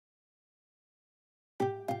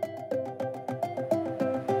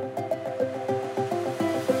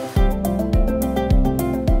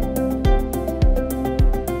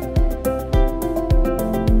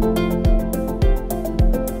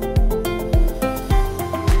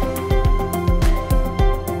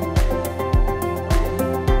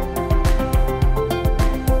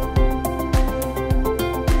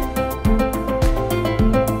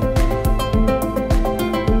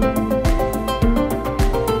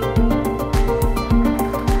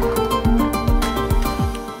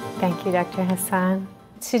Dr. Hassan.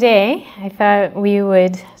 Today, I thought we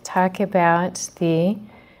would talk about the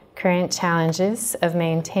current challenges of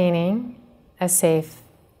maintaining a safe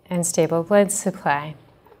and stable blood supply.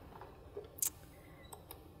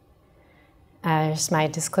 There's my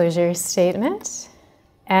disclosure statement.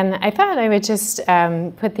 And I thought I would just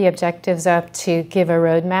put the objectives up to give a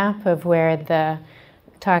roadmap of where the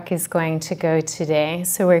talk is going to go today.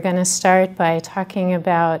 So we're going to start by talking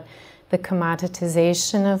about the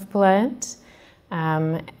commoditization of blood.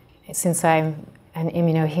 Since I'm an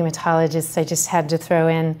immunohematologist, I just had to throw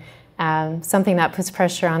in something that puts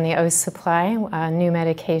pressure on the O supply, new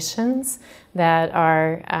medications that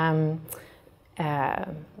are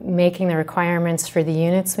making the requirements for the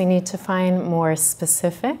units we need to find more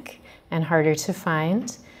specific and harder to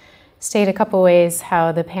find. State a couple ways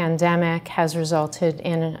how the pandemic has resulted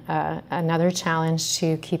in another challenge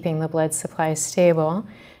to keeping the blood supply stable.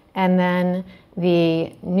 And then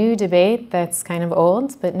the new debate that's kind of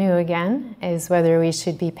old but new again is whether we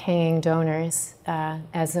should be paying donors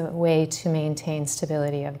as a way to maintain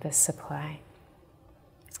stability of the supply.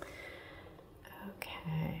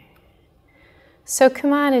 Okay. So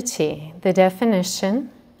commodity, the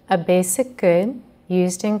definition, a basic good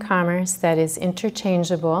used in commerce that is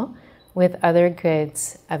interchangeable with other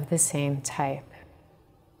goods of the same type.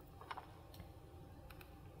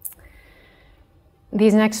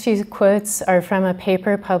 These next few quotes are from a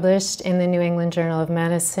paper published in the New England Journal of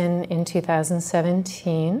Medicine in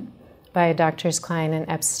 2017 by Drs. Klein and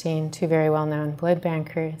Epstein, two very well-known blood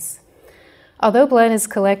bankers. Although blood is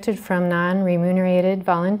collected from non-remunerated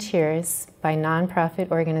volunteers by nonprofit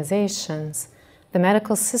organizations, the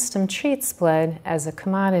medical system treats blood as a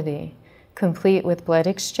commodity, complete with blood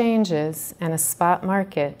exchanges and a spot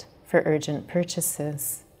market for urgent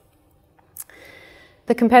purchases.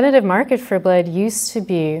 The competitive market for blood used to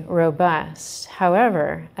be robust.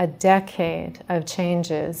 However, a decade of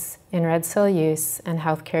changes in red cell use and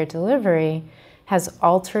healthcare delivery has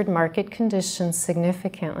altered market conditions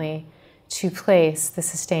significantly to place the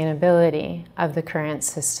sustainability of the current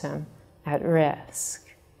system at risk.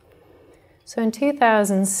 So in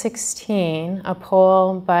 2016, a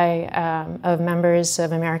poll of members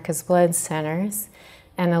of America's Blood Centers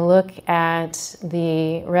and a look at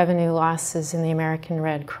the revenue losses in the American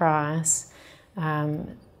Red Cross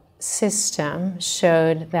system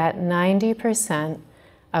showed that 90%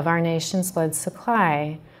 of our nation's blood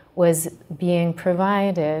supply was being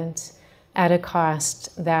provided at a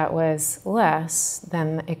cost that was less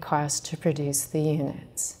than it cost to produce the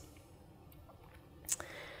units.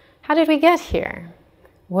 How did we get here?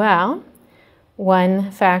 Well, one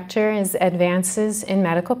factor is advances in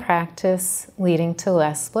medical practice leading to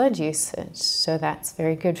less blood usage. So that's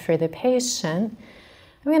very good for the patient.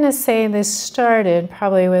 I'm going to say this started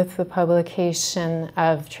probably with the publication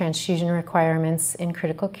of transfusion requirements in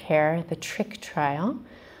critical care, the TRIC trial,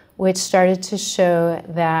 which started to show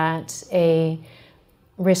that a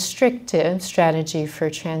restrictive strategy for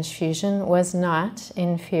transfusion was not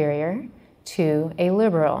inferior to a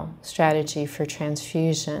liberal strategy for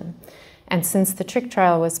transfusion. And since the TRIC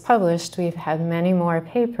trial was published, we've had many more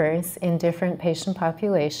papers in different patient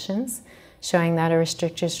populations showing that a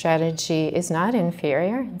restrictive strategy is not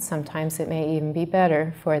inferior, and sometimes it may even be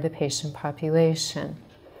better for the patient population.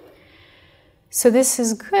 So this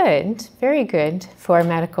is good, very good for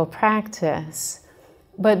medical practice.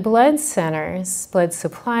 But blood centers, blood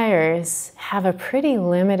suppliers, have a pretty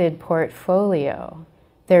limited portfolio.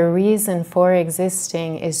 Their reason for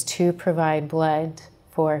existing is to provide blood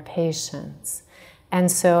for patients.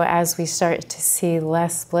 And so as we start to see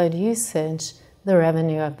less blood usage, the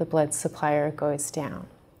revenue of the blood supplier goes down.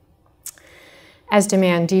 As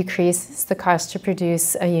demand decreases, the cost to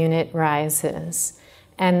produce a unit rises.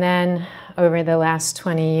 And then over the last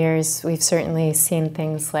 20 years, we've certainly seen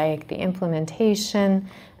things like the implementation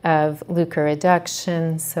of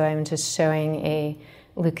leukoreduction. So I'm just showing a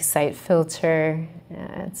leukocyte filter.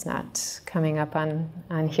 It's not coming up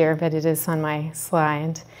on here, but it is on my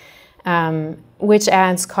slide, which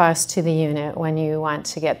adds cost to the unit when you want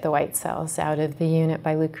to get the white cells out of the unit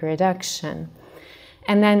by leukoreduction.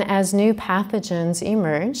 And then as new pathogens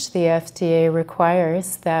emerge, the FDA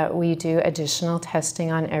requires that we do additional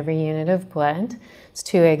testing on every unit of blood.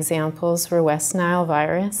 Two examples were West Nile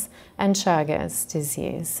virus and Chagas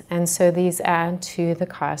disease. And so these add to the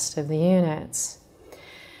cost of the units.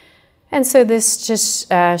 And so this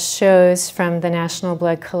just shows from the National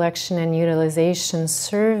Blood Collection and Utilization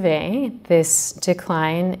Survey this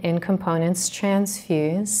decline in components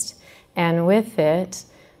transfused, and with it,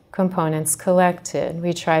 components collected.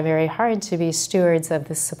 We try very hard to be stewards of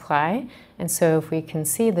the supply, and so if we can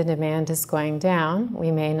see the demand is going down,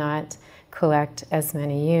 we may not collect as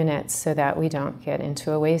many units so that we don't get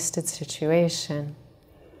into a wasted situation.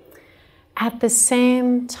 At the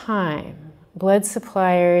same time, blood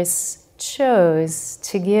suppliers chose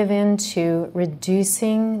to give in to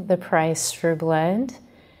reducing the price for blood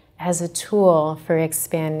as a tool for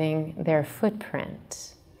expanding their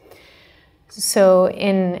footprint. So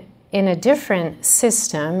in a different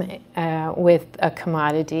system with a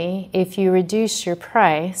commodity, if you reduce your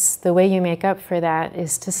price, the way you make up for that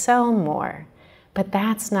is to sell more. But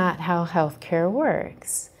that's not how healthcare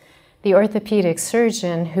works. The orthopedic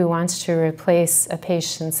surgeon who wants to replace a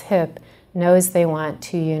patient's hip knows they want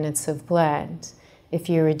 2 units of blood. If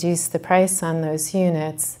you reduce the price on those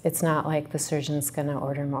units, it's not like the surgeon's going to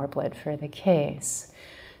order more blood for the case.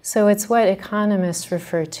 So it's what economists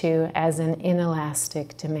refer to as an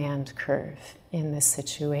inelastic demand curve in this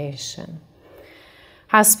situation.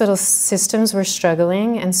 Hospital systems were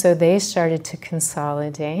struggling, and so they started to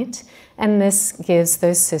consolidate, and this gives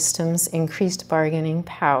those systems increased bargaining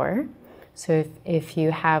power. So if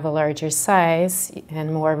you have a larger size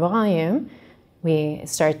and more volume, we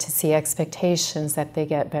start to see expectations that they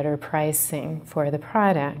get better pricing for the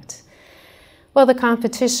product. Well, the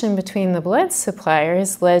competition between the blood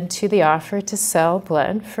suppliers led to the offer to sell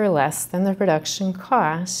blood for less than the production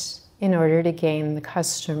cost in order to gain the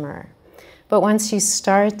customer. But once you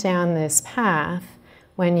start down this path,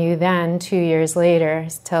 when you then 2 years later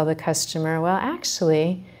tell the customer, well,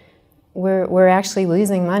 actually, we're actually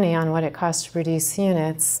losing money on what it costs to produce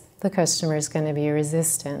units, the customer is going to be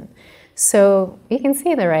resistant. So you can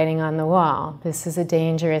see the writing on the wall. This is a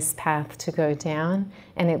dangerous path to go down,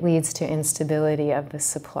 and it leads to instability of the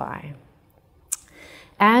supply.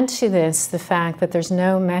 Add to this the fact that there's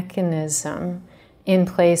no mechanism in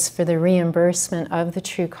place for the reimbursement of the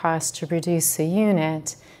true cost to produce a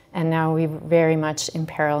unit, and now we've very much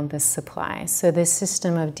imperiled the supply. So this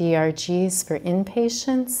system of DRGs for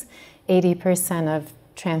inpatients, 80% of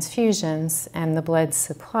transfusions and the blood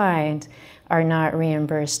supplied are not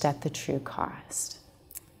reimbursed at the true cost.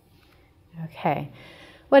 Okay,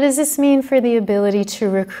 what does this mean for the ability to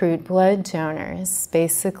recruit blood donors?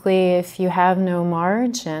 Basically, if you have no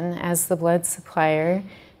margin as the blood supplier,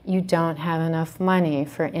 you don't have enough money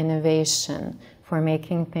for innovation, for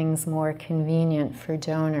making things more convenient for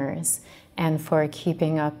donors, and for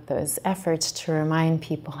keeping up those efforts to remind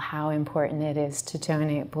people how important it is to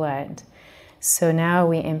donate blood. So now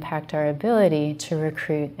we impact our ability to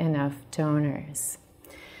recruit enough donors.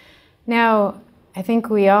 Now, I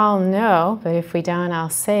think we all know, but if we don't, I'll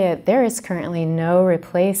say it, there is currently no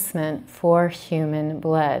replacement for human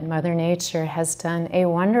blood. Mother Nature has done a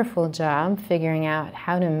wonderful job figuring out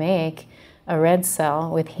how to make a red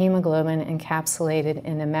cell with hemoglobin encapsulated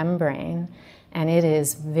in a membrane, and it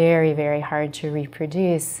is very, very hard to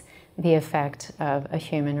reproduce the effect of a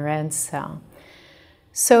human red cell.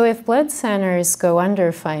 So if blood centers go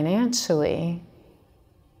under financially,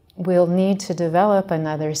 we'll need to develop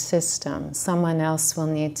another system. Someone else will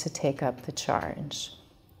need to take up the charge.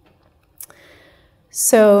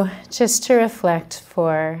 So just to reflect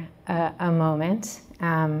for a moment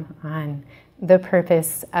on the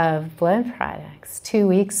purpose of blood products. 2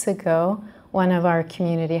 weeks ago, one of our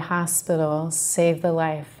community hospitals saved the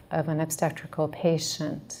life of an obstetrical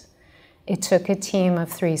patient. It took a team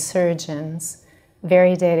of 3 surgeons,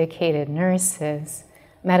 very dedicated nurses,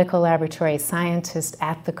 medical laboratory scientists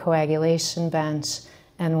at the coagulation bench,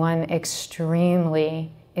 and one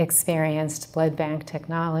extremely experienced blood bank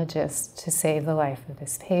technologist to save the life of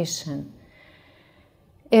this patient.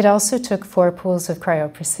 It also took 4 pools of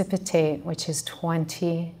cryoprecipitate, which is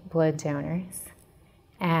 20 blood donors,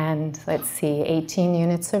 and 18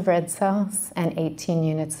 units of red cells, and 18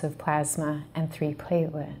 units of plasma, and 3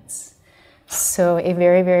 platelets. So a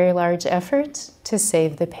very, very large effort to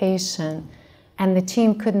save the patient, and the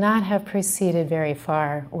team could not have proceeded very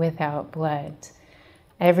far without blood.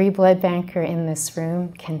 Every blood banker in this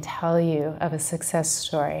room can tell you of a success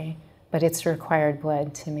story, but it's required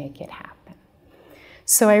blood to make it happen.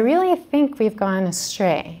 So I really think we've gone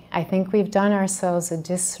astray. I think we've done ourselves a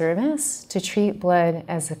disservice to treat blood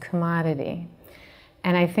as a commodity.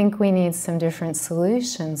 And I think we need some different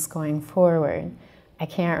solutions going forward. I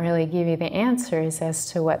can't really give you the answers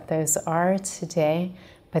as to what those are today,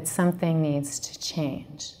 but something needs to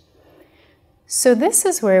change. So this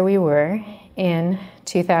is where we were in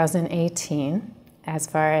 2018 as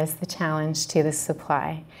far as the challenge to the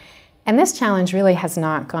supply. And this challenge really has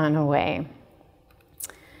not gone away.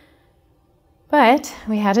 But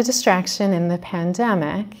we had a distraction in the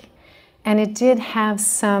pandemic, And it did have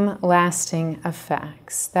some lasting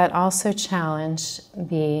effects that also challenged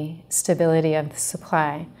the stability of the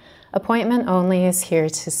supply. Appointment only is here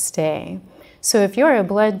to stay. So if you're a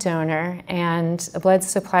blood donor and a blood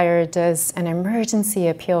supplier does an emergency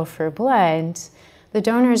appeal for blood, the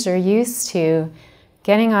donors are used to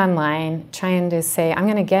getting online, trying to say, I'm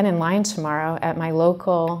going to get in line tomorrow at my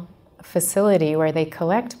local facility where they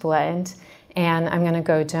collect blood, and I'm going to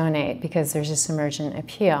go donate because there's this emergent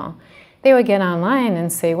appeal. They would get online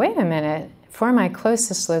and say, wait a minute, for my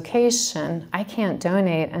closest location, I can't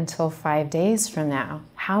donate until 5 days from now.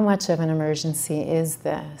 How much of an emergency is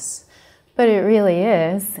this? But it really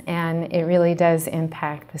is, and it really does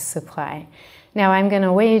impact the supply. Now, I'm going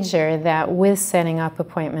to wager that with setting up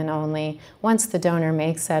appointment only, once the donor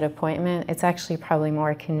makes that appointment, it's actually probably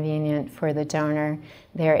more convenient for the donor.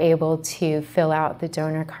 They're able to fill out the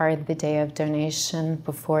donor card the day of donation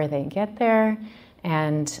before they get there,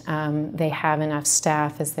 and they have enough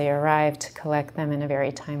staff as they arrive to collect them in a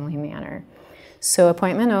very timely manner. So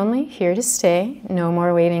appointment only, here to stay. No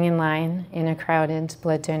more waiting in line in a crowded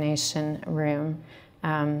blood donation room.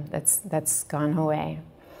 That's gone away.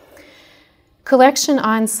 Collection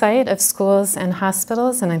on site of schools and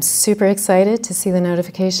hospitals, and I'm super excited to see the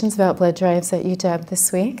notifications about blood drives at UW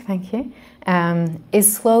this week, thank you,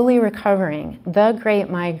 is slowly recovering. The Great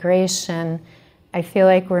Migration, I feel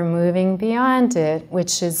like we're moving beyond it,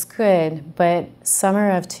 which is good, but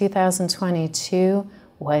summer of 2022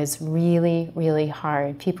 was really, really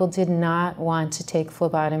hard. People did not want to take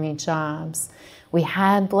phlebotomy jobs. We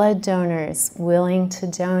had blood donors willing to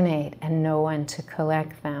donate and no one to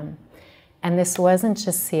collect them. And this wasn't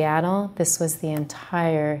just Seattle, this was the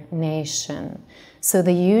entire nation. So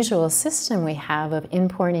the usual system we have of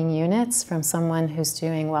importing units from someone who's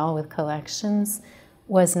doing well with collections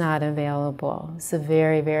was not available. It's a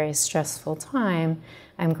very, very stressful time.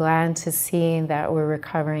 I'm glad to see that we're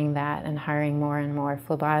recovering that and hiring more and more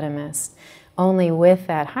phlebotomists. Only with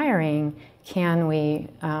that hiring can we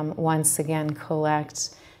once again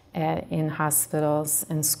collect in hospitals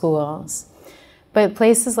and schools. But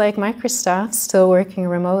places like Microsoft still working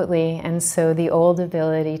remotely, and so the old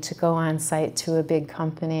ability to go on site to a big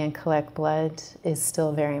company and collect blood is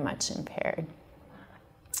still very much impaired.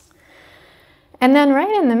 And then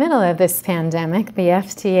right in the middle of this pandemic, the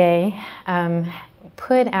FDA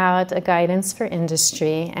put out a guidance for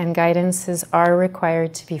industry, and guidances are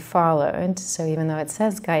required to be followed. So even though it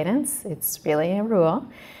says guidance, it's really a rule,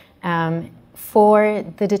 for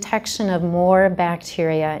the detection of more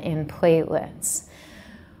bacteria in platelets.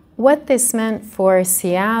 What this meant for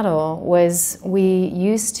Seattle was we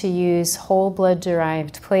used to use whole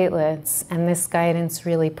blood-derived platelets, and this guidance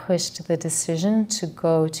really pushed the decision to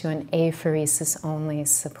go to an apheresis-only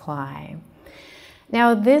supply.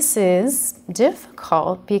 Now, this is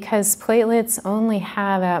difficult because platelets only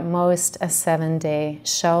have at most a 7-day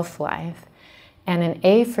shelf life, and an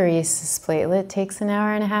apheresis platelet takes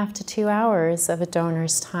 1.5 to 2 hours of a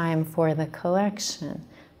donor's time for the collection.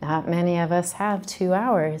 Not many of us have 2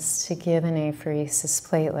 hours to give an apheresis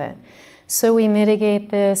platelet. So we mitigate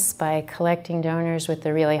this by collecting donors with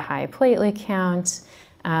a really high platelet count.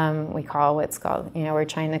 We call what's called, we're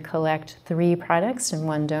trying to collect 3 products in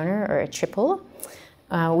one donor, or a triple.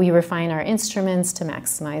 We refine our instruments to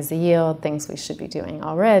maximize the yield, things we should be doing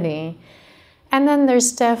already. And then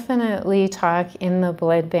there's definitely talk in the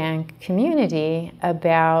blood bank community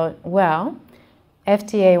about, well,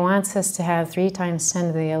 FDA wants us to have 3 times 10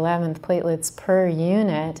 to the 11th platelets per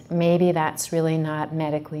unit. Maybe that's really not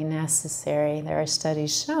medically necessary. There are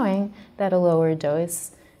studies showing that a lower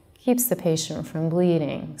dose keeps the patient from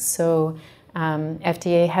bleeding. So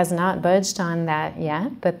FDA has not budged on that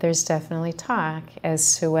yet, but there's definitely talk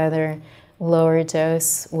as to whether lower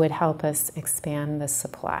dose would help us expand the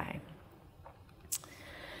supply.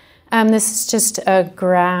 This is just a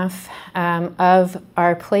graph of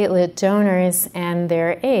our platelet donors and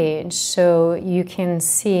their age. So you can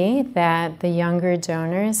see that the younger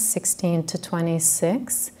donors, 16 to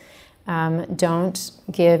 26, don't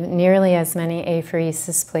give nearly as many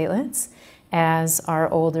apheresis platelets as our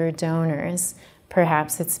older donors.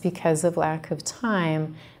 Perhaps it's because of lack of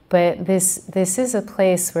time, but this is a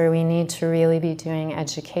place where we need to really be doing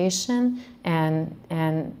education and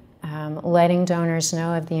letting donors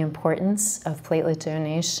know of the importance of platelet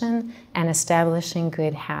donation and establishing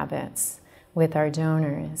good habits with our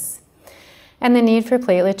donors. And the need for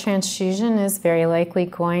platelet transfusion is very likely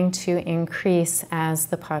going to increase as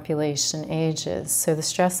the population ages. So the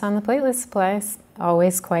stress on the platelet supply is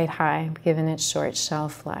always quite high, given its short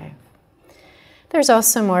shelf life. There's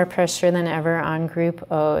also more pressure than ever on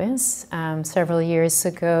Group O's. Several years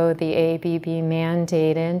ago, the AABB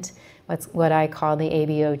mandated what I call the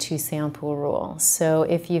ABO2 sample rule. So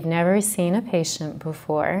if you've never seen a patient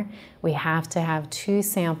before, we have to have 2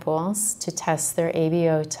 samples to test their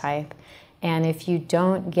ABO type. And if you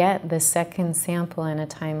don't get the second sample in a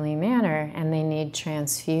timely manner and they need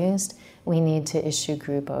transfused, we need to issue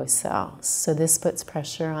group O cells. So this puts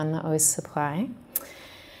pressure on the O supply.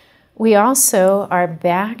 We also are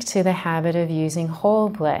back to the habit of using whole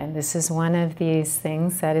blood. This is one of these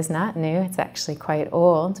things that is not new. It's actually quite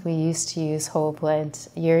old. We used to use whole blood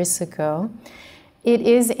years ago. It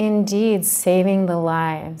is indeed saving the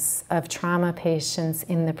lives of trauma patients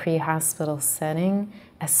in the pre-hospital setting,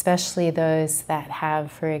 especially those that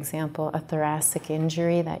have, for example, a thoracic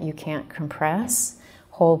injury that you can't compress.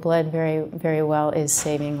 Whole blood very, very well is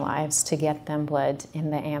saving lives to get them blood in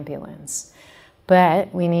the ambulance.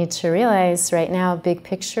 But we need to realize right now, big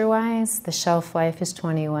picture-wise, the shelf life is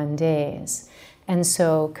 21 days. And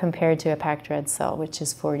so compared to a packed red cell, which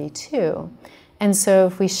is 42. And so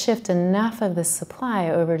if we shift enough of the supply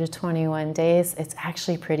over to 21 days, it's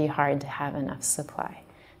actually pretty hard to have enough supply.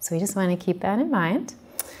 So we just want to keep that in mind.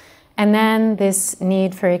 And then this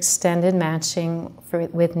need for extended matching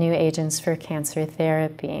with new agents for cancer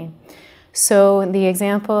therapy. So the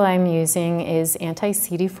example I'm using is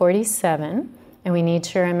anti-CD47. And we need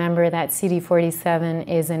to remember that CD47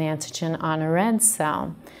 is an antigen on a red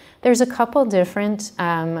cell. There's a couple different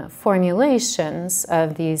formulations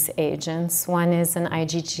of these agents. One is an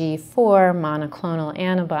IgG4 monoclonal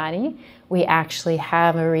antibody. We actually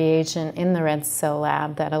have a reagent in the red cell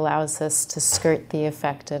lab that allows us to skirt the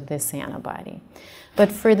effect of this antibody.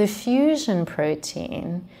 But for the fusion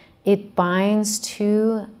protein, it binds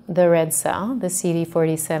to the red cell, the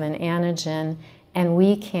CD47 antigen, and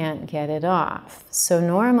we can't get it off. So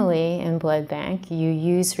normally in blood bank, you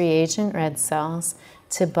use reagent red cells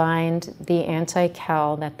to bind the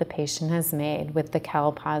anti-Cal that the patient has made with the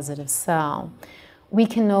Cal-positive cell. We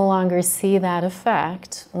can no longer see that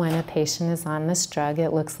effect when a patient is on this drug.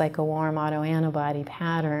 It looks like a warm autoantibody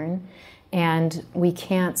pattern, and we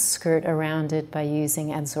can't skirt around it by using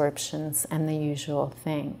adsorptions and the usual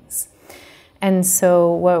things. And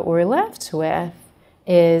so what we're left with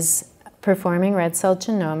is performing red cell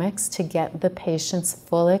genomics to get the patient's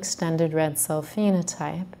full extended red cell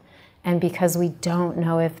phenotype. And because we don't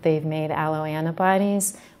know if they've made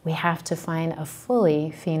alloantibodies, we have to find a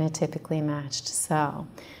fully phenotypically matched cell.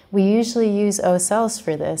 We usually use O cells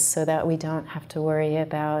for this so that we don't have to worry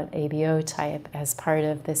about ABO type as part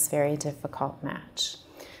of this very difficult match.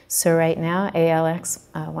 So right now, ALX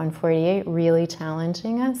 148 really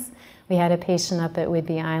challenging us. We had a patient up at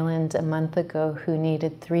Whidbey Island a month ago who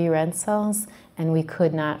needed 3 red cells, and we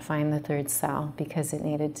could not find the 3rd cell because it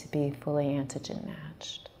needed to be fully antigen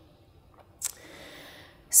matched.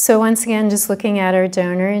 So once again, just looking at our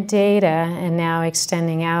donor data and now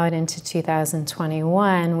extending out into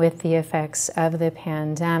 2021 with the effects of the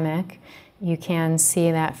pandemic, you can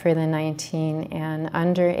see that for the 19 and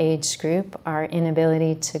under age group, our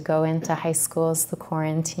inability to go into high schools, the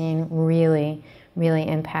quarantine, really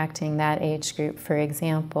impacting that age group, for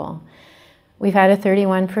example. We've had a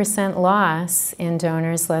 31% loss in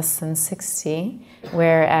donors less than 60,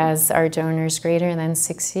 whereas our donors greater than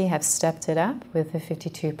 60 have stepped it up with a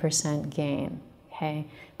 52% gain. Okay?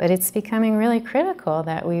 But it's becoming really critical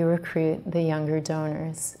that we recruit the younger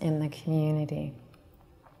donors in the community.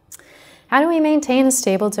 How do we maintain a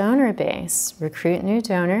stable donor base? Recruit new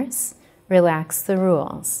donors, relax the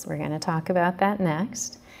rules. We're going to talk about that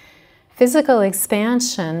next. Physical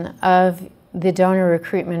expansion of the donor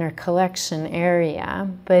recruitment or collection area,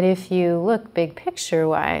 but if you look big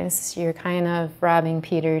picture-wise, you're kind of robbing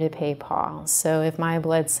Peter to pay Paul. So if my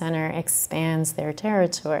blood center expands their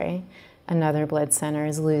territory, another blood center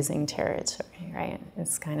is losing territory, right?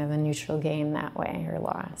 It's kind of a neutral game that way, or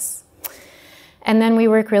loss. And then we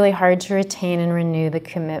work really hard to retain and renew the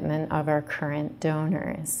commitment of our current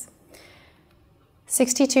donors.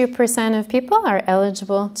 62% of people are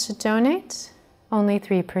eligible to donate. Only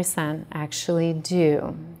 3% actually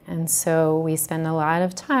do. And so we spend a lot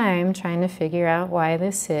of time trying to figure out why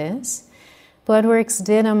this is. Bloodworks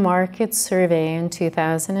did a market survey in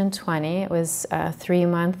 2020. It was a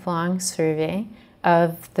 3-month-long survey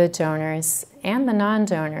of the donors and the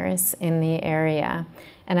non-donors in the area.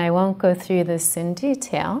 And I won't go through this in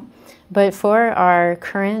detail, but for our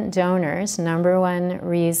current donors, number one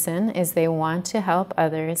reason is they want to help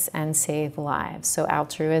others and save lives. So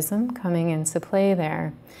altruism coming into play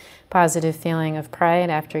there. Positive feeling of pride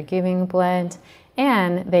after giving blood,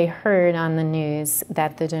 and they heard on the news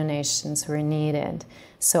that the donations were needed.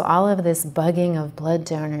 So all of this bugging of blood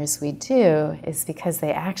donors we do is because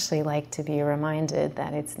they actually like to be reminded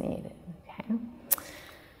that it's needed. Okay?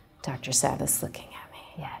 Dr. Sabbath's looking at me,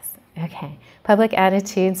 yes. Okay, public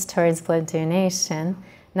attitudes towards blood donation.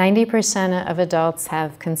 90% of adults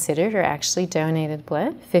have considered or actually donated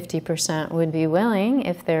blood. 50% would be willing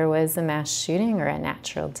if there was a mass shooting or a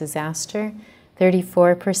natural disaster.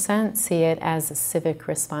 34% see it as a civic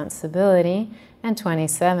responsibility, and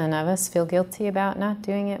 27 of us feel guilty about not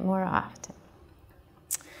doing it more often.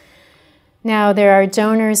 Now, there are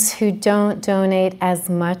donors who don't donate as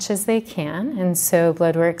much as they can, and so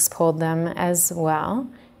Bloodworks polled them as well.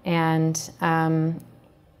 And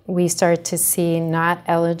we start to see not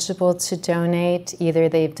eligible to donate. Either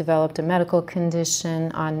they've developed a medical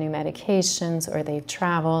condition on new medications, or they've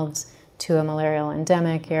traveled to a malarial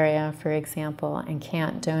endemic area, for example, and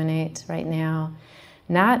can't donate right now.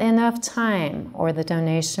 Not enough time, or the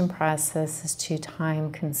donation process is too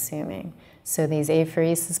time consuming. So these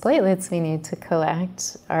apheresis platelets we need to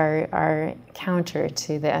collect are counter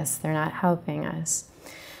to this. They're not helping us.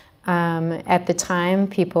 At the time,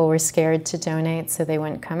 people were scared to donate, so they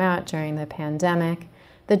wouldn't come out during the pandemic.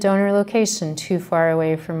 The donor location, too far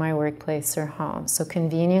away from my workplace or home. So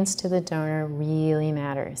convenience to the donor really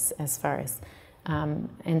matters as far as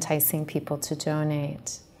enticing people to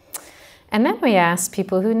donate. And then we asked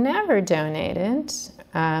people who never donated,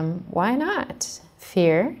 why not?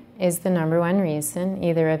 Fear is the #1 reason,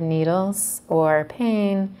 either of needles or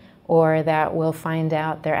pain, or that we'll find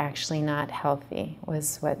out they're actually not healthy,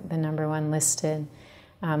 was what the #1 listed.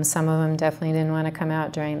 Some of them definitely didn't want to come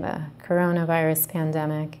out during the coronavirus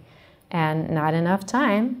pandemic, and not enough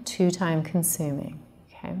time, too time consuming.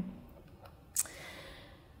 Okay.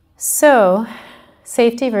 So,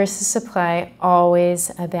 safety versus supply,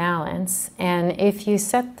 always a balance. And if you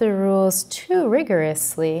set the rules too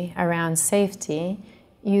rigorously around safety,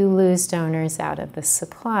 you lose donors out of the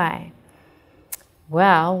supply.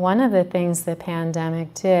 Well, one of the things the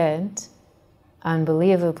pandemic did,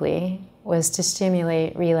 unbelievably, was to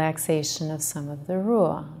stimulate relaxation of some of the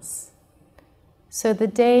rules. So the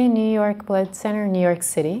day New York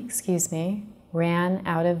City, ran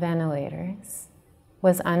out of ventilators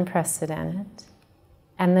was unprecedented.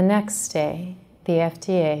 And the next day, the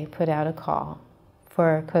FDA put out a call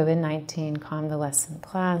for COVID-19 convalescent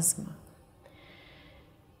plasma.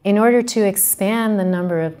 In order to expand the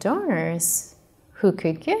number of donors who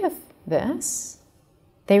could give this,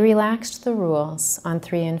 they relaxed the rules on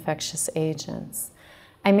 3 infectious agents.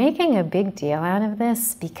 I'm making a big deal out of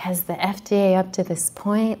this because the FDA up to this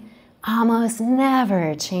point almost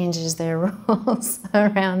never changes their rules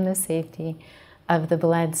around the safety of the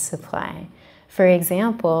blood supply. For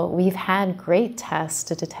example, we've had great tests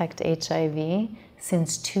to detect HIV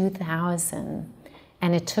since 2000,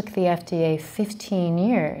 and it took the FDA 15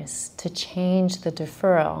 years to change the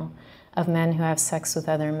deferral of men who have sex with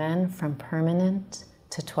other men from permanent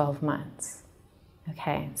to 12 months.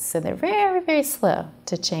 Okay, so they're very, very slow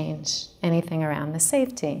to change anything around the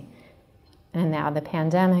safety. And now the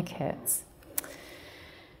pandemic hits.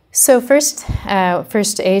 So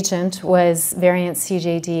first agent was variant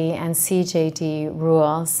CJD and CJD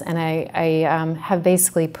rules, and I have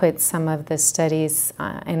basically put some of the studies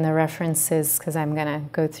in the references because I'm going to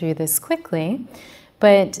go through this quickly.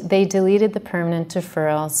 But they deleted the permanent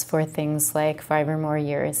deferrals for things like 5 or more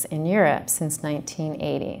years in Europe since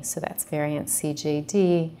 1980. So that's variant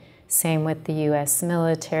CJD. Same with the US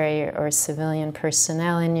military or civilian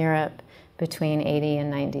personnel in Europe between 80 and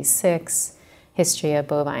 96. History of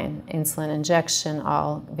bovine insulin injection,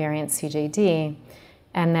 all variant CJD.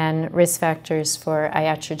 And then risk factors for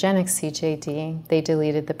iatrogenic CJD, they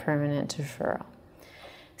deleted the permanent deferral.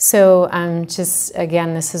 So just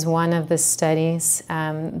again, this is one of the studies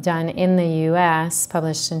done in the US,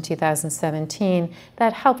 published in 2017,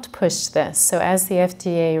 that helped push this. So as the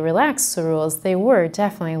FDA relaxed the rules, they were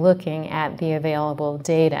definitely looking at the available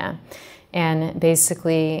data. And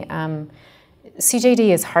basically,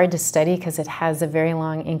 CJD is hard to study because it has a very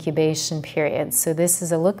long incubation period. So this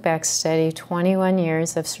is a look-back study, 21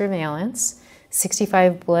 years of surveillance,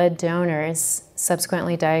 65 blood donors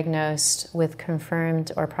subsequently diagnosed with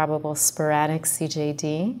confirmed or probable sporadic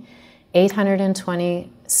CJD,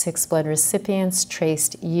 826 blood recipients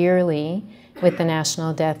traced yearly with the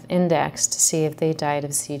National Death Index to see if they died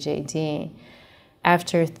of CJD.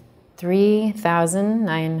 After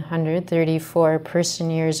 3,934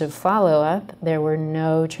 person-years of follow-up, there were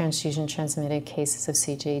no transfusion-transmitted cases of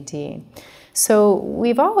CJD. So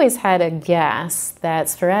we've always had a guess that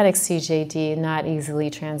sporadic CJD not easily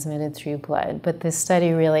transmitted through blood, but this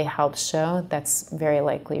study really helps show that's very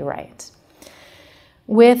likely right.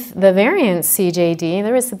 With the variant CJD,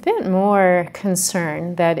 there was a bit more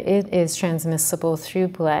concern that it is transmissible through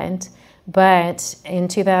blood, But in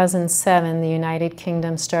 2007, the United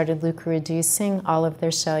Kingdom started leukoreducing all of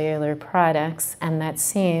their cellular products, and that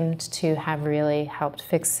seemed to have really helped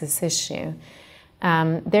fix this issue.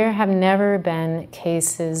 There have never been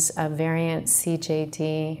cases of variant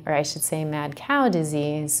CJD, or I should say mad cow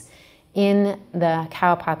disease, in the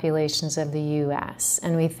cow populations of the US.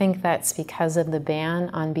 And we think that's because of the ban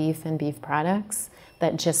on beef and beef products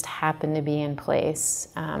that just happened to be in place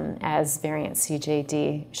as variant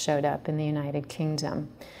CJD showed up in the United Kingdom.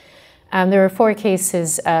 There were 4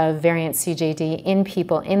 cases of variant CJD in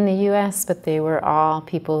people in the US, but they were all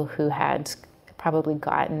people who had probably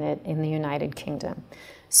gotten it in the United Kingdom.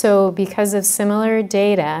 So because of similar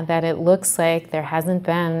data that it looks like there hasn't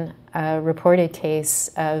been a reported case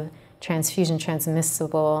of transfusion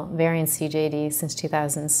transmissible variant CJD since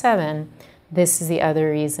 2007, this is the other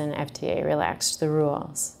reason FDA relaxed the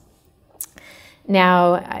rules.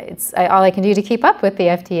 Now, it's all I can do to keep up with the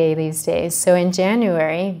FDA these days. So in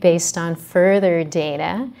January, based on further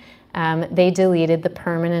data, they deleted the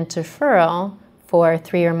permanent deferral for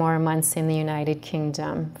 3 or more months in the United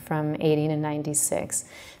Kingdom from 80 to 96.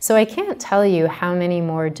 So I can't tell you how many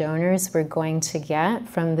more donors we're going to get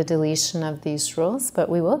from the deletion of these rules, but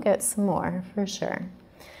we will get some more for sure.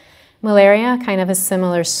 Malaria, kind of a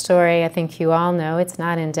similar story. I think you all know it's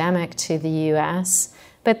not endemic to the US,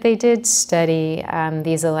 but they did study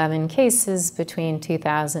these 11 cases between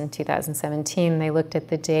 2000 and 2017. They looked at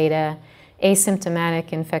the data,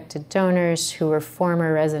 asymptomatic infected donors who were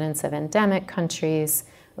former residents of endemic countries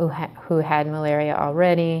who had malaria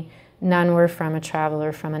already. None were from a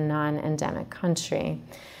traveler from a non-endemic country.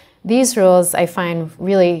 These rules I find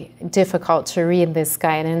really difficult to read this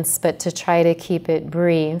guidance, but to try to keep it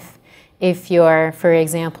brief, if you're, for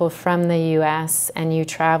example, from the US and you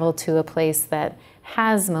travel to a place that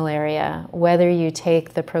has malaria, whether you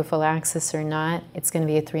take the prophylaxis or not, it's going to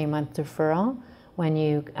be a 3-month deferral when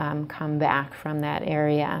you come back from that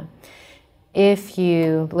area. If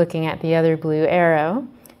you, looking at the other blue arrow,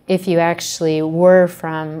 if you actually were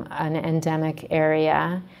from an endemic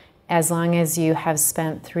area, as long as you have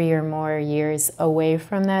spent 3 or more years away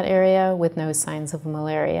from that area with no signs of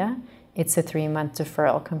malaria, it's a 3-month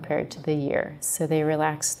deferral compared to the year. So they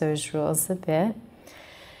relaxed those rules a bit.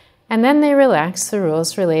 And then they relaxed the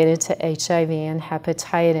rules related to HIV and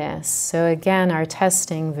hepatitis. So again, our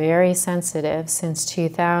testing very sensitive since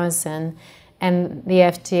 2000, and the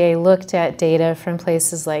FDA looked at data from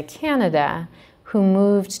places like Canada, who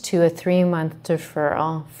moved to a 3-month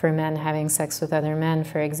deferral for men having sex with other men,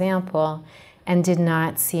 for example, and did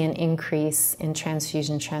not see an increase in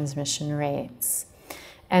transfusion transmission rates.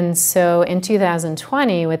 And so in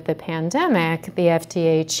 2020, with the pandemic, the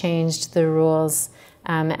FDA changed the rules,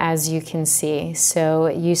 as you can see. So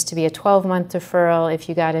it used to be a 12-month deferral if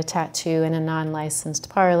you got a tattoo in a non-licensed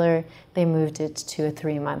parlor. They moved it to a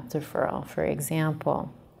 3-month deferral, for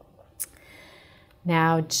example.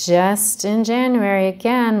 Now, just in January,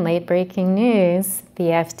 again, late-breaking news, the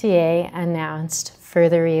FDA announced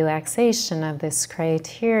further relaxation of this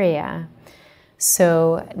criteria.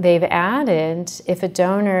 So they've added, if a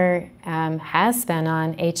donor has been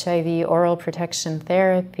on HIV oral protection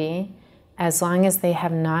therapy, as long as they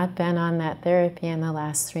have not been on that therapy in the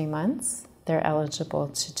last 3 months, they're eligible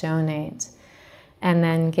to donate. And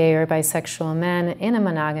then gay or bisexual men in a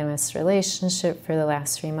monogamous relationship for the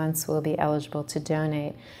last 3 months will be eligible to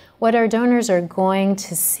donate. What our donors are going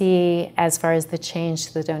to see as far as the change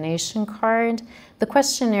to the donation card, the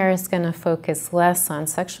questionnaire is going to focus less on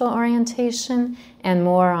sexual orientation and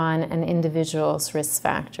more on an individual's risk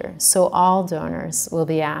factor. So all donors will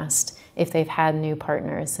be asked if they've had new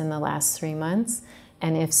partners in the last 3 months,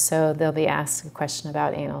 and if so, they'll be asked a question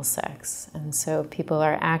about anal sex. And so people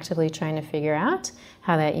are actively trying to figure out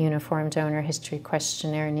how that uniform donor history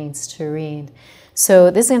questionnaire needs to read.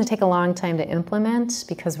 So this is going to take a long time to implement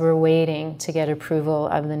because we're waiting to get approval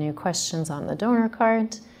of the new questions on the donor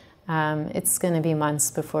card. It's going to be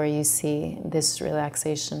months before you see this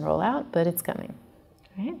relaxation roll out, but it's coming.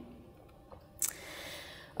 Right?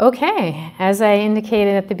 Okay, as I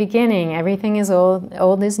indicated at the beginning, everything is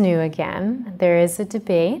old is new again. There is a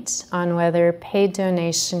debate on whether paid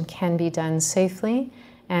donation can be done safely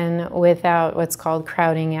and without what's called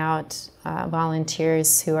crowding out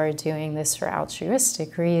volunteers who are doing this for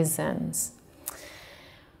altruistic reasons.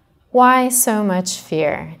 Why so much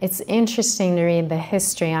fear? It's interesting to read the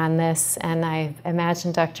history on this, and I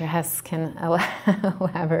imagine Dr. Hess can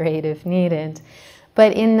elaborate if needed.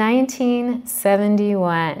 But in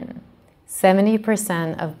 1971,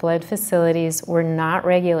 70% of blood facilities were not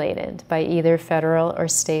regulated by either federal or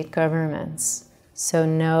state governments, so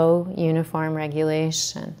no uniform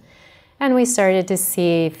regulation. And we started to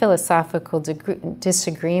see philosophical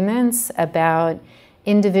disagreements about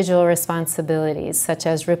individual responsibilities, such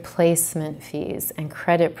as replacement fees and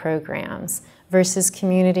credit programs, versus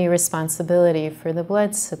community responsibility for the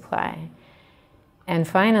blood supply. And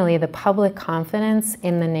finally, the public confidence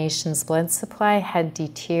in the nation's blood supply had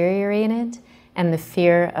deteriorated, and the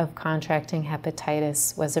fear of contracting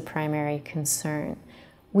hepatitis was a primary concern.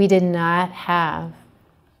 We did not have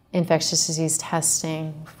infectious disease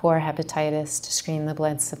testing for hepatitis to screen the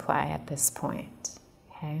blood supply at this point.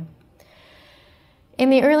 Okay? In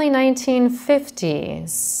the early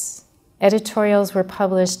 1950s, editorials were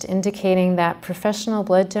published indicating that professional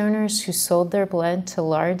blood donors who sold their blood to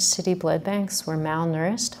large city blood banks were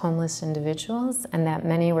malnourished, homeless individuals, and that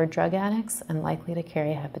many were drug addicts and likely to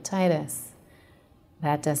carry hepatitis.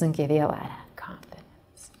 That doesn't give you a lot of confidence.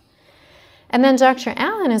 And then Dr.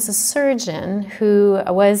 Allen is a surgeon who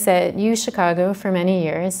was at UChicago for many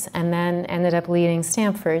years and then ended up leading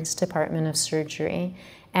Stanford's Department of Surgery.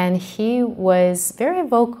 And he was very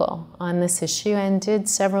vocal on this issue and did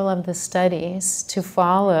several of the studies to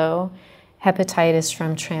follow hepatitis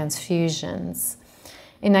from transfusions.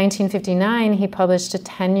 In 1959, he published a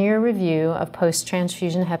 10-year review of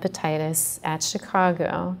post-transfusion hepatitis at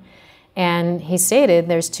Chicago. And he stated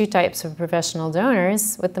there's two types of professional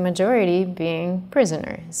donors, with the majority being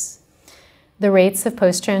prisoners. The rates of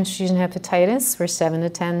post-transfusion hepatitis were 7 to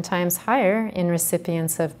 10 times higher in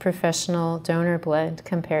recipients of professional donor blood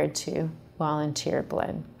compared to volunteer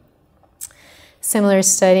blood. Similar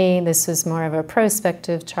study, this was more of a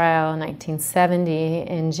prospective trial in 1970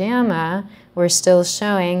 in JAMA, were still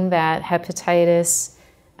showing that hepatitis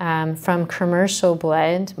from commercial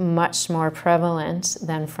blood much more prevalent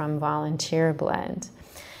than from volunteer blood.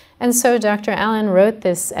 And so Dr. Allen wrote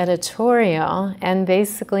this editorial and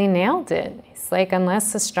basically nailed it. He's like,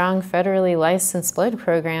 unless a strong federally licensed blood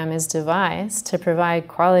program is devised to provide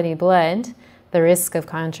quality blood, the risk of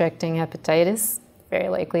contracting hepatitis is very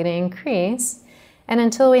likely to increase. And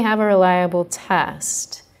until we have a reliable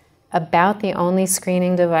test, about the only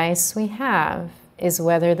screening device we have is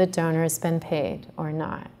whether the donor has been paid or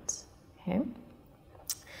not. Okay.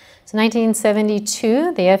 So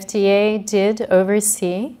 1972, the FDA did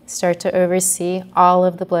start to oversee all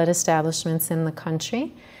of the blood establishments in the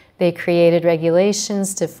country. They created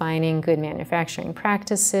regulations defining good manufacturing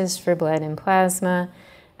practices for blood and plasma,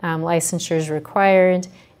 licensures required,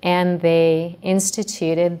 and they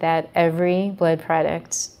instituted that every blood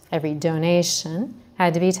product, every donation,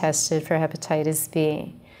 had to be tested for hepatitis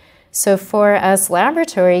B. So for us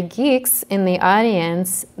laboratory geeks in the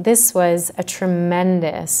audience, this was a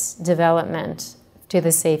tremendous development to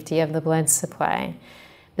the safety of the blood supply.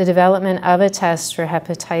 The development of a test for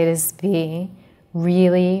hepatitis B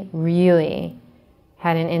really, really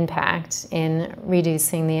had an impact in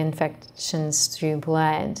reducing the infections through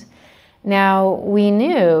blood. Now, we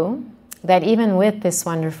knew that even with this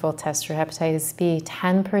wonderful test for hepatitis B,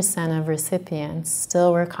 10% of recipients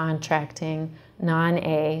still were contracting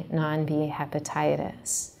non-A, non-B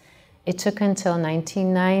hepatitis. It took until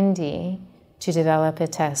 1990 to develop a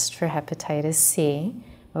test for hepatitis C,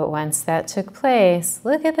 but once that took place,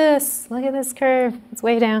 look at this curve, it's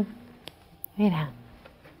way down,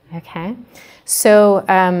 okay? So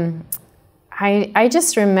I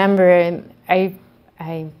just remember,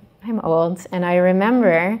 I'm old, and I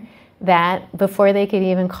remember that before they could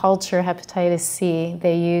even culture hepatitis C,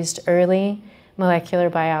 they used early molecular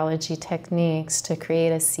biology techniques to create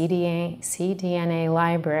a cDNA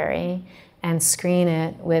library and screen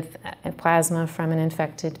it with plasma from an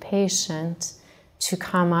infected patient to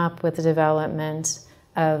come up with the development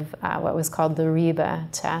of what was called the REBA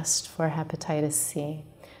test for hepatitis C.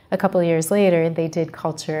 A couple of years later, they did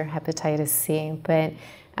culture hepatitis C, but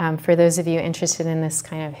for those of you interested in this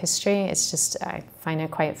kind of history, it's just, I find it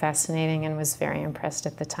quite fascinating and was very impressed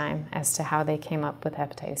at the time as to how they came up with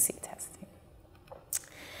hepatitis C testing.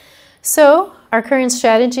 So, our current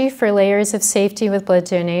strategy for layers of safety with blood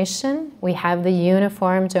donation, we have the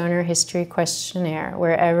Uniform Donor History Questionnaire.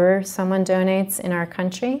 Wherever someone donates in our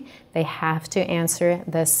country, they have to answer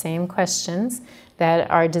the same questions that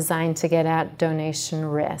are designed to get at donation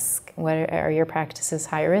risk. What are your practices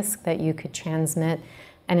high risk that you could transmit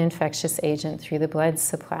an infectious agent through the blood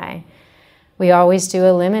supply? We always do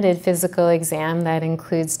a limited physical exam that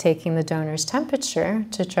includes taking the donor's temperature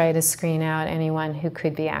to try to screen out anyone who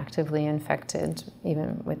could be actively infected,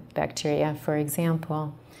 even with bacteria, for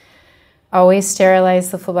example. Always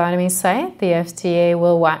sterilize the phlebotomy site. The FDA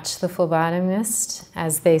will watch the phlebotomist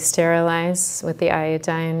as they sterilize with the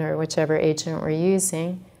iodine or whichever agent we're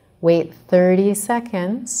using. Wait 30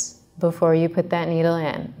 seconds before you put that needle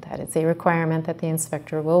in. That is a requirement that the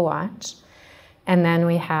inspector will watch. And then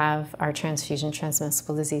we have our transfusion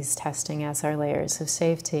transmissible disease testing as our layers of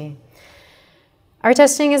safety. Our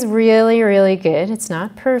testing is really, really good. It's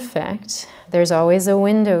not perfect. There's always a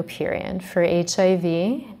window period. For HIV,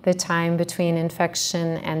 the time between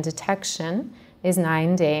infection and detection is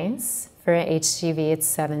 9 days. For HCV, it's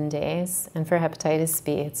 7 days. And for hepatitis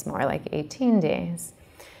B, it's more like 18 days.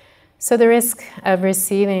 So the risk of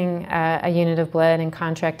receiving a unit of blood and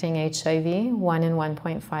contracting HIV, 1 in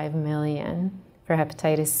 1.5 million. For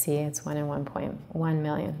hepatitis C, it's 1 in 1.1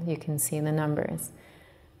 million. You can see the numbers.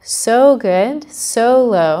 So good, so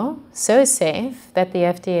low, so safe that the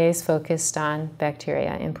FDA is focused on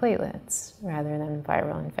bacteria in platelets rather than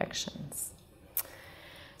viral infections.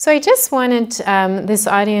 So I just wanted this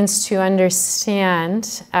audience to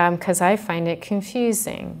understand, because I find it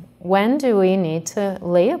confusing, when do we need to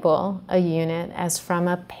label a unit as from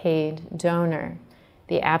a paid donor?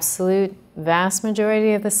 The absolute vast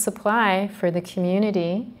majority of the supply for the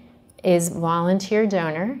community is volunteer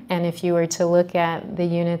donor, and if you were to look at the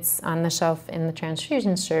units on the shelf in the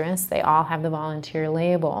transfusion service, they all have the volunteer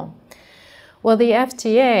label. Well, the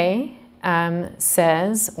FDA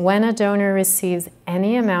says when a donor receives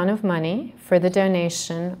any amount of money for the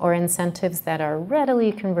donation or incentives that are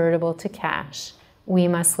readily convertible to cash, we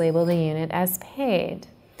must label the unit as paid.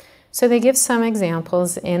 So they give some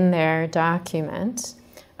examples in their document.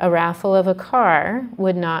 A raffle of a car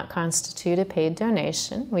would not constitute a paid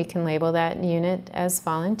donation. We can label that unit as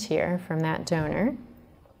volunteer from that donor.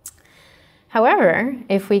 However,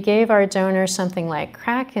 if we gave our donor something like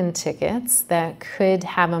Kraken tickets that could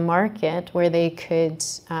have a market where they could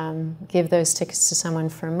give those tickets to someone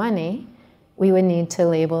for money, we would need to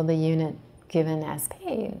label the unit given as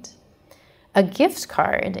paid. A gift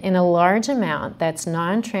card in a large amount that's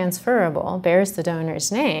non-transferable, bears the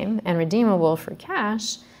donor's name, and redeemable for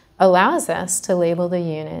cash, allows us to label the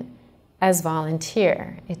unit as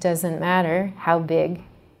volunteer. It doesn't matter how big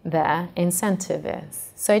the incentive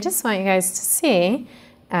is. So I just want you guys to see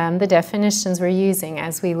the definitions we're using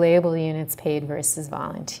as we label units paid versus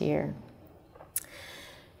volunteer.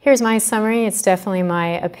 Here's my summary. It's definitely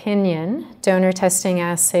my opinion. Donor testing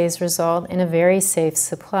assays result in a very safe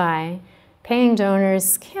supply. Paying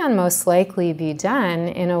donors can most likely be done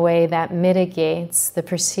in a way that mitigates the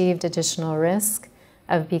perceived additional risk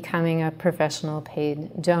of becoming a professional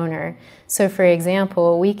paid donor. So for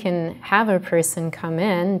example, we can have a person come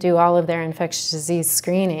in, do all of their infectious disease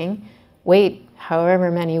screening, wait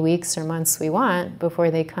however many weeks or months we want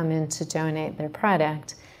before they come in to donate their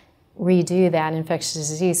product, redo that infectious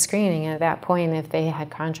disease screening, and at that point, if they had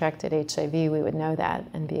contracted HIV, we would know that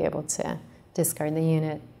and be able to discard the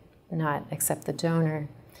unit, not accept the donor.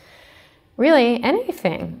 Really,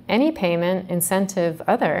 anything, any payment, incentive,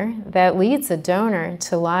 other, that leads a donor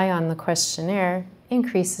to lie on the questionnaire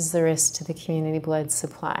increases the risk to the community blood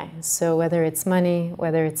supply. So whether it's money,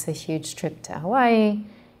 whether it's a huge trip to Hawaii,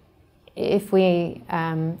 if we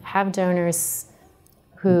have donors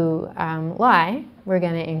who lie, we're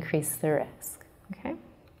going to increase the risk. Okay?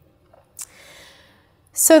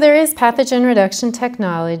 So there is pathogen reduction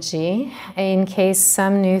technology in case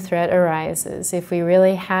some new threat arises. If we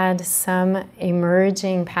really had some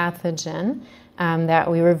emerging pathogen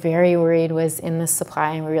that we were very worried was in the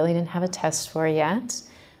supply and we really didn't have a test for yet,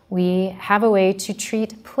 we have a way to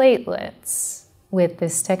treat platelets with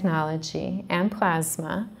this technology and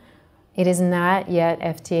plasma. It is not yet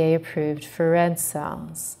FDA approved for red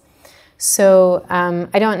cells. So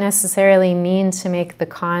I don't necessarily mean to make the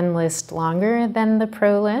con list longer than the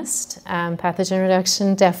pro list. Pathogen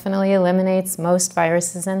reduction definitely eliminates most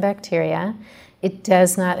viruses and bacteria. It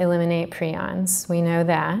does not eliminate prions. We know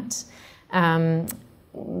that.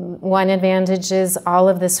 One advantage is all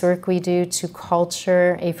of this work we do to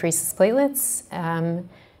culture apheresis platelets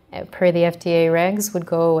per the FDA regs would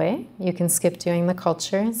go away. You can skip doing the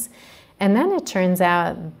cultures. And then it turns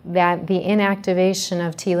out that the inactivation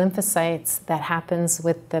of T lymphocytes that happens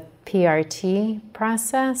with the PRT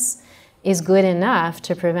process is good enough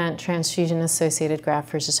to prevent transfusion-associated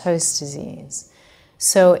graft versus host disease.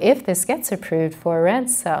 So if this gets approved for red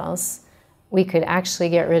cells, we could actually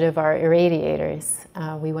get rid of our irradiators.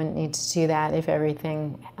 We wouldn't need to do that if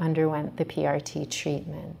everything underwent the PRT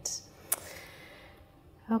treatment.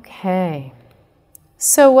 Okay.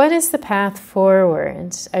 So what is the path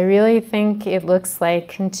forward? I really think it looks like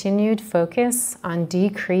continued focus on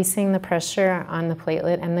decreasing the pressure on the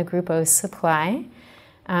platelet and the Group O supply.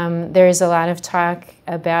 There's a lot of talk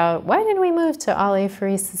about why did we move to all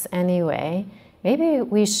apheresis anyway? Maybe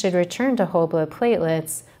we should return to whole blood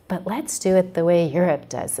platelets, but let's do it the way Europe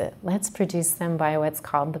does it. Let's produce them by what's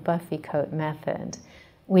called the Buffy coat method.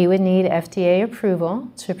 We would need FDA approval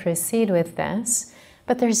to proceed with this,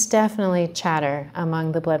 but there's definitely chatter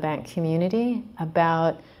among the blood bank community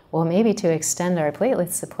about, well, maybe to extend our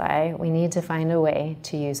platelet supply, we need to find a way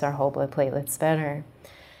to use our whole blood platelets better.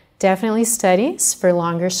 Definitely studies for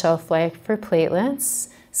longer shelf life for platelets.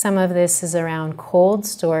 Some of this is around cold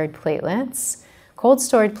stored platelets. Cold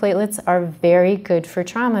stored platelets are very good for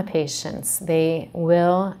trauma patients. They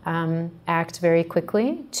will act very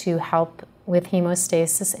quickly to help with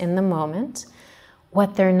hemostasis in the moment.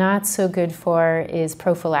 What they're not so good for is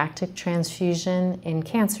prophylactic transfusion in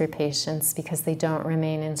cancer patients because they don't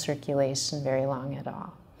remain in circulation very long at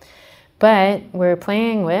all. But we're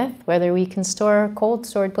playing with whether we can store cold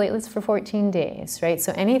stored platelets for 14 days, right?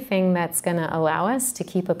 So anything that's going to allow us to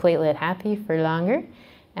keep a platelet happy for longer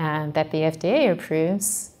that the FDA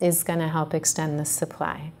approves is going to help extend the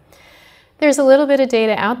supply. There's a little bit of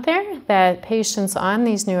data out there that patients on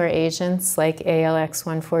these newer agents like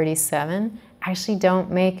ALX147 actually don't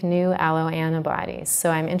make new alloantibodies. So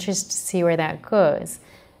I'm interested to see where that goes.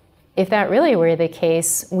 If that really were the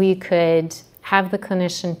case, we could have the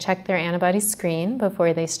clinician check their antibody screen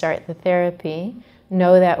before they start the therapy,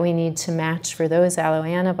 know that we need to match for those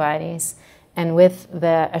alloantibodies, and with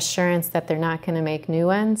the assurance that they're not going to make new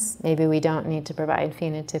ones, maybe we don't need to provide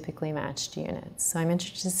phenotypically matched units. So I'm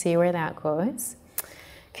interested to see where that goes.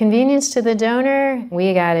 Convenience to the donor,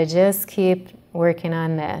 we got to just keep working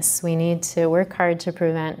on this. We need to work hard to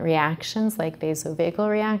prevent reactions like vasovagal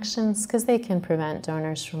reactions because they can prevent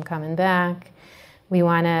donors from coming back. We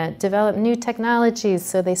want to develop new technologies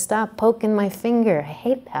so they stop poking my finger. I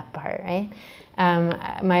hate that part, right?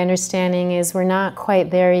 My understanding is we're not quite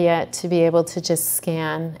there yet to be able to just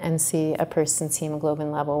scan and see a person's hemoglobin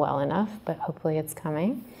level well enough, but hopefully it's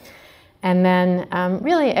coming. And then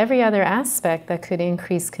really every other aspect that could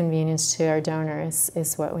increase convenience to our donors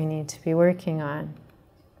is what we need to be working on.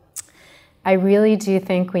 I really do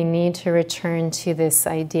think we need to return to this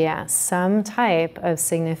idea. Some type of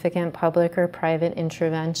significant public or private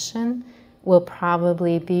intervention will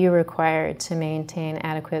probably be required to maintain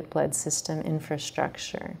adequate blood system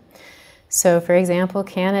infrastructure. So for example,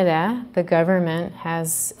 Canada, the government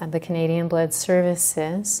has the Canadian Blood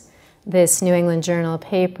Services. This New England Journal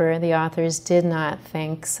paper, the authors did not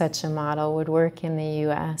think such a model would work in the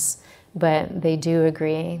US, but they do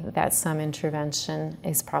agree that some intervention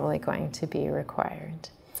is probably going to be required.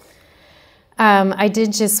 I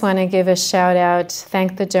did just want to give a shout out,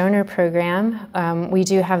 thank the donor program. We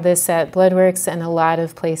do have this at Bloodworks and a lot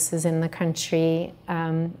of places in the country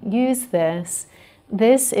use this.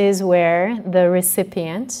 This is where the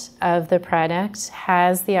recipient of the product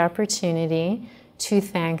has the opportunity to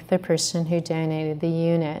thank the person who donated the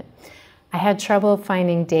unit. I had trouble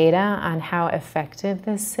finding data on how effective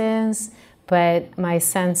this is, but my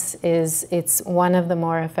sense is it's one of the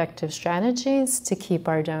more effective strategies to keep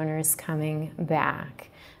our donors coming back.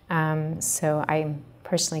 So I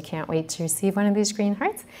personally can't wait to receive one of these green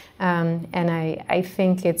hearts. And I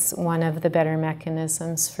think it's one of the better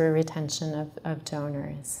mechanisms for retention of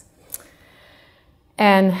donors.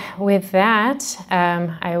 And with that,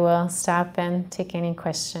 I will stop and take any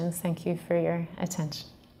questions. Thank you for your attention.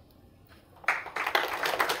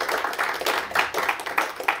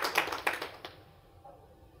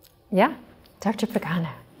 Yeah, Dr. Pagano.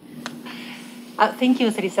 Thank you,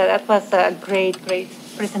 Theresa. That was a great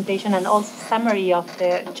presentation and also summary of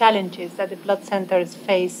the challenges that the blood centers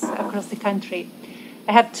face across the country.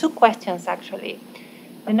 I have two questions, actually.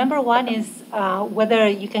 The number one is whether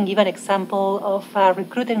you can give an example of a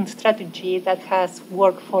recruiting strategy that has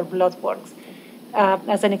worked for Bloodworks.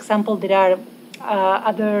 As an example, there are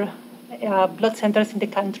other blood centers in the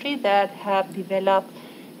country that have developed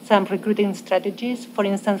some recruiting strategies, for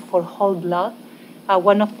instance, for whole blood.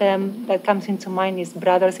 One of them that comes into mind is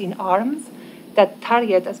Brothers in Arms, that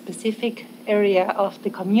target a specific area of the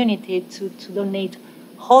community to donate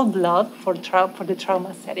whole blood for the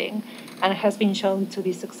trauma setting, and has been shown to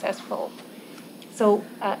be successful. So,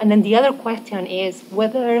 and then the other question is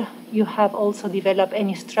whether you have also developed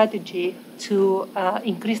any strategy to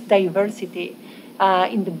increase diversity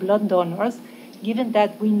in the blood donors, given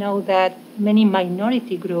that we know that many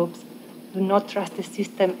minority groups do not trust the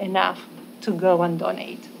system enough to go and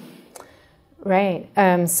donate. Right.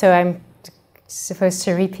 So I'm supposed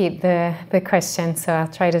to repeat the question, so I'll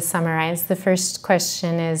try to summarize. The first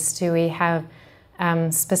question is, do we have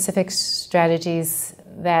specific strategies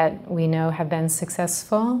that we know have been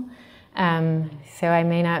successful? So I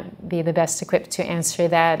may not be the best equipped to answer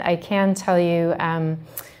that. I can tell you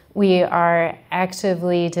We are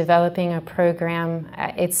actively developing a program.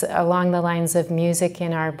 It's along the lines of music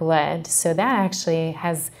in our blood. So that actually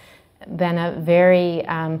has been a very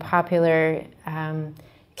popular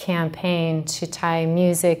campaign to tie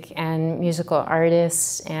music and musical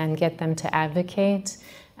artists and get them to advocate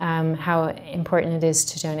how important it is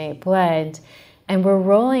to donate blood. And we're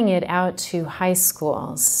rolling it out to high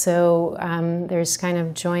schools. So there's kind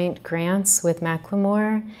of joint grants with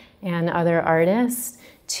Macklemore and other artists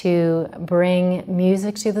to bring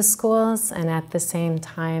music to the schools and at the same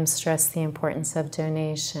time stress the importance of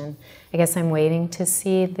donation. I guess I'm waiting to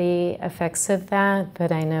see the effects of that, but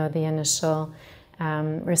I know the initial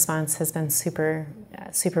response has been super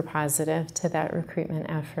positive to that recruitment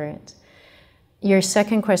effort. Your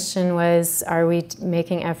second question was, are we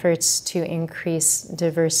making efforts to increase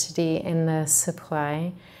diversity in the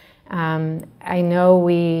supply? I know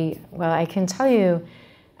I can tell you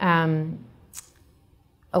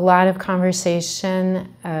a lot of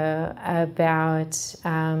conversation about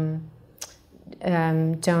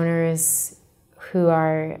donors who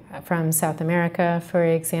are from South America, for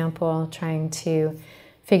example, trying to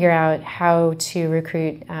figure out how to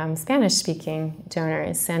recruit Spanish-speaking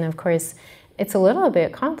donors. And of course, it's a little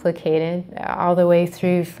bit complicated all the way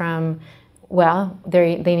through from, well,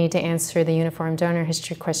 they need to answer the Uniform Donor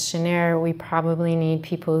History Questionnaire. We probably need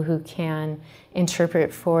people who can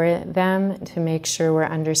interpret for them to make sure we're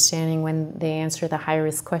understanding when they answer the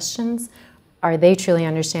high-risk questions. Are they truly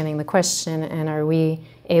understanding the question, and are we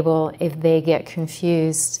able, if they get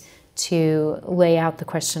confused, to lay out the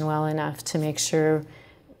question well enough to make sure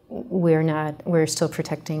we're still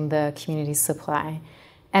protecting the community supply?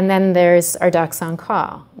 And then there's our docs on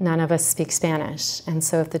call. None of us speak Spanish, and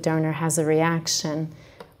so if the donor has a reaction,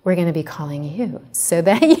 we're going to be calling you so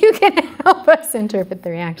that you can help us interpret the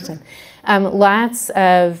reaction. Lots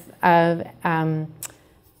of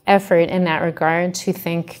effort in that regard to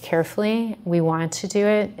think carefully. We want to do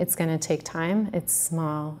it. It's going to take time. It's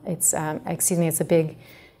small. It's it's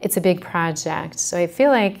a big project. So I feel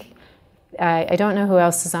like I don't know who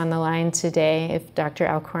else is on the line today. If Dr.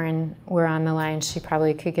 Alcorn were on the line, she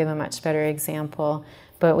probably could give a much better example.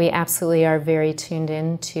 But we absolutely are very tuned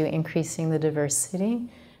in to increasing the diversity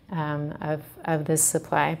of this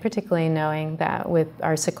supply, particularly knowing that with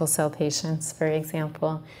our sickle cell patients, for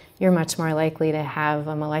example, you're much more likely to have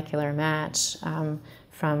a molecular match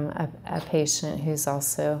from a patient who's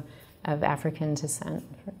also of African descent,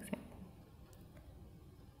 for example.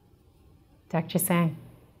 Dr. Sang.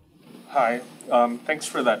 Hi, thanks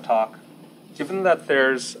for that talk. Given that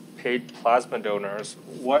there's paid plasma donors,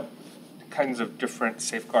 what kinds of different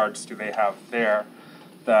safeguards do they have there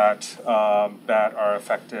that are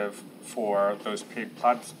effective for those paid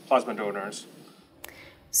plasma donors?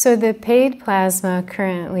 So the paid plasma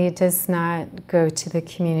currently does not go to the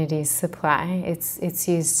community supply. It's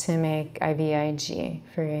used to make IVIG,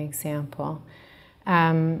 for example.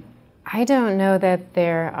 I don't know that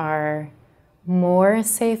there are more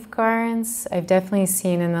safeguards. I've definitely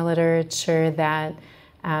seen in the literature that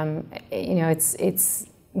it's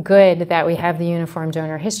good that we have the Uniform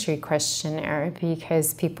Donor History Questionnaire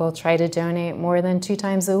because people try to donate more than 2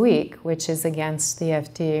 times a week, which is against the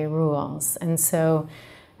FDA rules. And so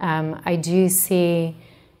I do see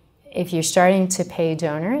if you're starting to pay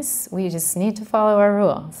donors, we just need to follow our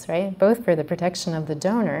rules, right? Both for the protection of the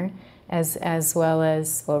donor as well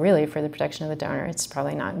as, well, really for the protection of the donor. It's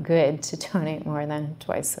probably not good to donate more than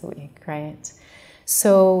twice a week, right?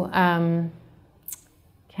 So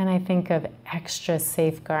can I think of extra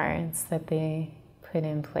safeguards that they put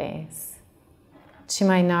in place? To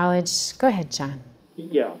my knowledge, go ahead, John.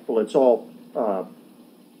 Yeah, well, it's all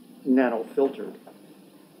nano-filtered,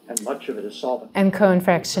 and much of it is solvent. And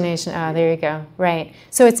co-infractionation, there you go, right.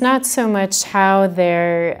 So it's not so much how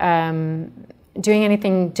they're doing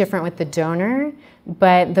anything different with the donor,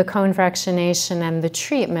 but the co-infractionation and the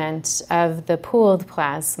treatment of the pooled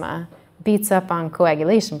plasma beats up on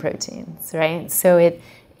coagulation proteins, right? So it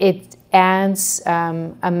adds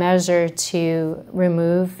a measure to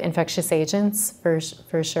remove infectious agents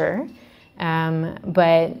for sure,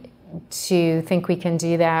 but to think we can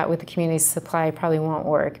do that with the community supply probably won't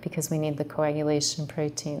work because we need the coagulation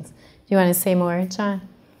proteins. Do you want to say more, John?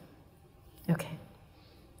 Okay.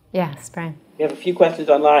 Yes, Brian. We have a few questions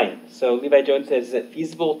online. So Levi Jones says, is it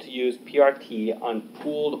feasible to use PRT on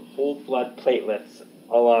pooled whole blood platelets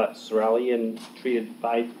a la Cerealian treated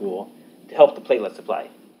by pool to help the platelet supply?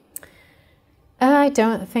 I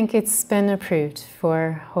don't think it's been approved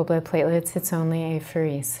for whole blood platelets. It's only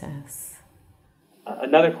apheresis.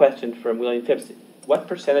 Another question from William Phipps. What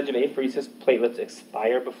percentage of apheresis platelets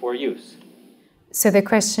expire before use? So the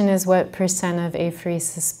question is, what % of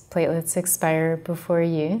apheresis platelets expire before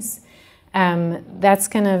use? That's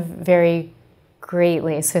going to vary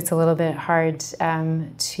greatly, so it's a little bit hard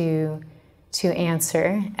to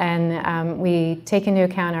answer. And we take into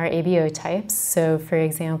account our ABO types. So for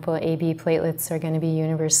example, AB platelets are going to be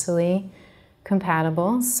universally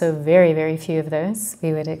compatible, so very, very few of those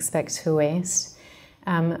we would expect to waste.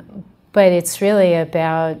 But it's really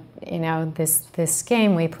about, you know, this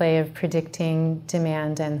game we play of predicting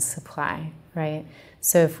demand and supply, right?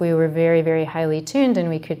 So if we were very, very highly tuned and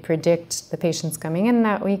we could predict the patients coming in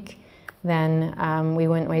that week, then we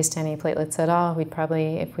wouldn't waste any platelets at all. We'd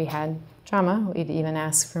probably, if we had trauma, we'd even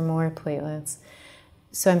ask for more platelets.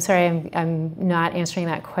 So I'm sorry, I'm not answering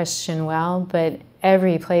that question well, but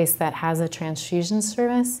every place that has a transfusion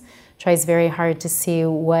service tries very hard to see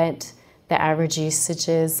what the average usage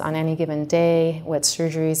is on any given day, what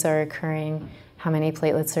surgeries are occurring, how many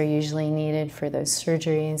platelets are usually needed for those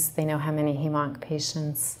surgeries. They know how many hem-onc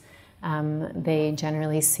patients they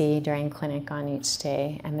generally see during clinic on each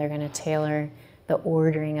day, and they're going to tailor the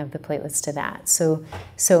ordering of the platelets to that. So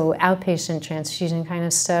outpatient transfusion kind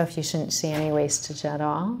of stuff, you shouldn't see any wastage at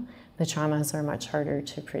all. The traumas are much harder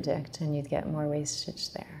to predict, and you'd get more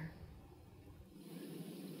wastage there.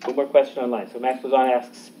 One more question online. So Max Lozon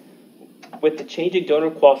asks, with the changing donor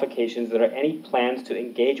qualifications, are there any plans to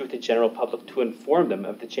engage with the general public to inform them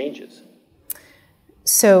of the changes?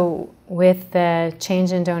 So with the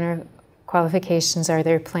change in donor qualifications, are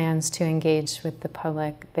there plans to engage with the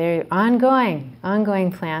public? They're ongoing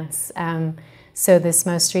plans. So this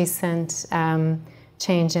most recent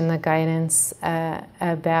change in the guidance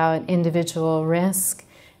about individual risk,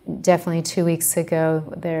 definitely 2 weeks ago,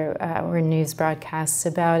 there were news broadcasts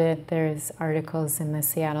about it. There's articles in the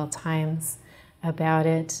Seattle Times about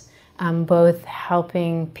it, both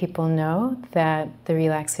helping people know that the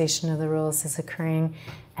relaxation of the rules is occurring,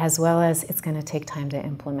 as well as it's going to take time to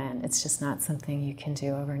implement. It's just not something you can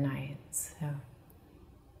do overnight. So,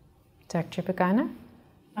 Dr. Pagano?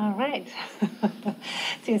 All right.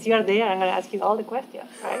 Since you're there, I'm going to ask you all the questions,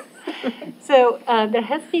 right? So there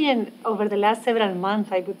has been, over the last several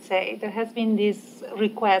months, I would say, there has been this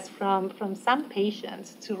request from some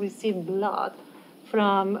patients to receive blood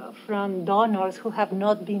from donors who have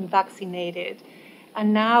not been vaccinated.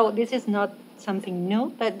 And now this is not something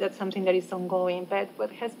new, but that's something that is ongoing. But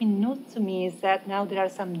what has been new to me is that now there are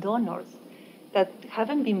some donors that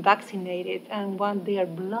haven't been vaccinated and want their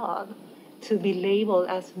blood to be labeled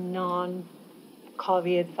as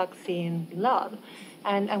non-COVID vaccine blood.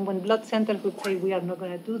 And when blood centers would say, we are not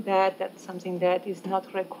going to do that, that's something that is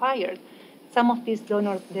not required, some of these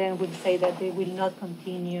donors then would say that they will not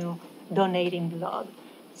continue donating blood.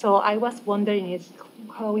 So I was wondering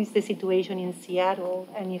how is the situation in Seattle,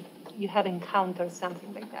 and if you have encountered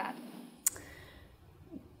something like that?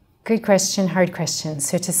 Good question, hard question.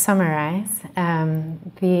 So to summarize,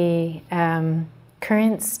 the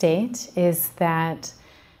current state is that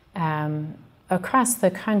across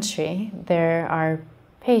the country, there are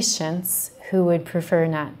patients who would prefer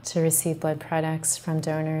not to receive blood products from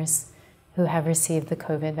donors who have received the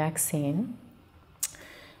COVID vaccine.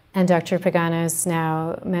 And Dr. Pagano is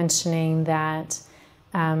now mentioning that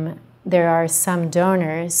there are some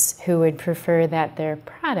donors who would prefer that their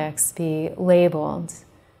products be labeled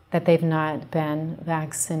that they've not been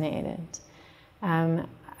vaccinated.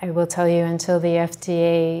 I will tell you, until the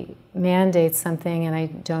FDA mandates something, and I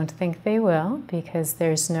don't think they will, because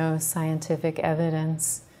there's no scientific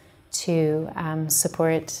evidence to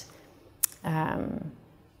support,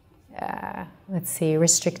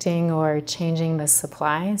 restricting or changing the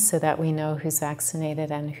supply so that we know who's vaccinated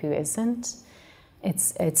and who isn't.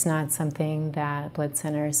 It's not something that blood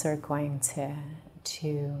centers are going to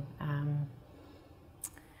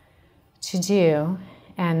do.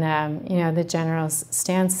 And, the general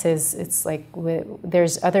stance is it's like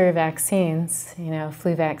there's other vaccines,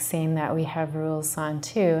 flu vaccine that we have rules on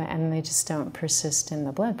too, and they just don't persist in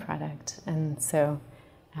the blood product. And so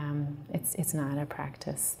it's not a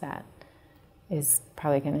practice that is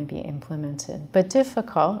probably going to be implemented. But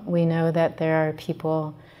difficult. We know that there are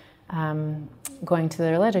people going to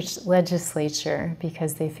their legislature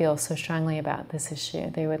because they feel so strongly about this issue.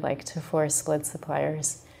 They would like to force blood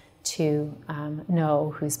suppliers to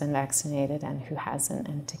know who's been vaccinated and who hasn't,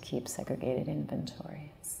 and to keep segregated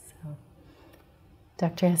inventories. So,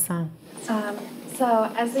 Dr. Hassan.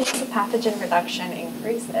 So as the use of pathogen reduction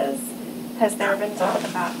increases, has there been talk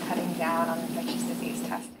about cutting down on infectious disease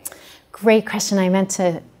testing? Great question. I meant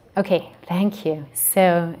to, okay, thank you.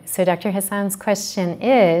 So Dr. Hassan's question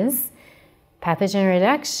is, pathogen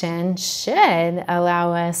reduction should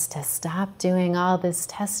allow us to stop doing all this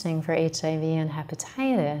testing for HIV and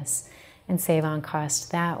hepatitis and save on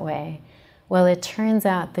cost that way. Well, it turns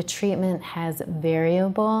out the treatment has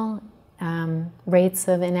variable rates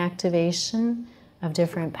of inactivation of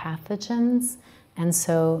different pathogens, and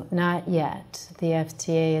so not yet. The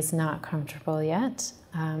FDA is not comfortable yet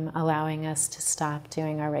allowing us to stop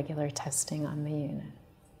doing our regular testing on the unit.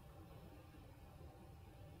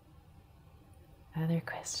 Other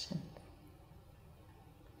questions?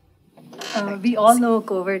 We all know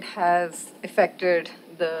COVID has affected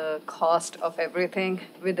the cost of everything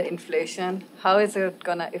with the inflation. How is it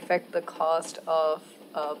going to affect the cost of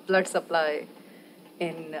blood supply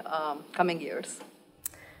in coming years?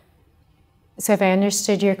 So if I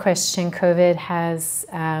understood your question, COVID has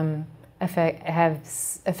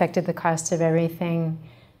affected the cost of everything,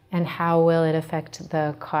 and how will it affect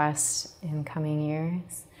the cost in coming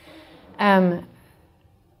years?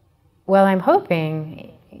 Well, I'm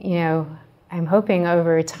hoping,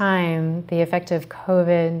 over time the effect of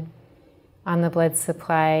COVID on the blood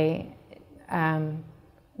supply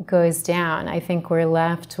goes down. I think we're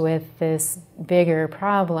left with this bigger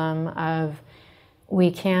problem of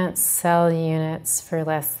we can't sell units for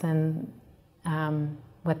less than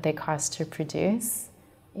what they cost to produce.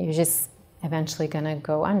 You're just eventually going to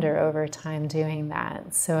go under over time doing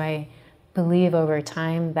that. So I believe over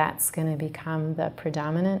time that's going to become the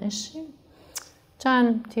predominant issue.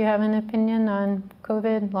 John, do you have an opinion on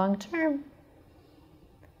COVID long term?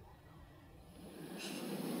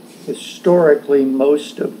 Historically,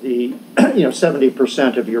 most of the,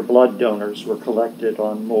 70% of your blood donors were collected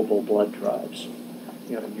on mobile blood drives.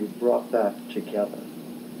 You brought that together.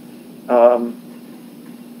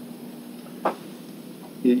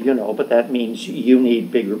 But that means you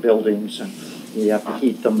need bigger buildings, and you have to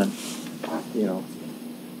heat them, and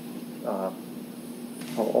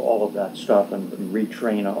all of that stuff, and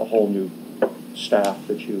retrain a whole new staff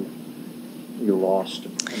that you lost,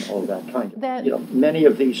 and all of that kind of. Many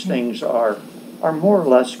of these things are more or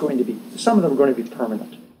less going to be. Some of them are going to be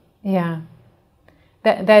permanent. Yeah.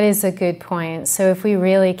 That is a good point. So if we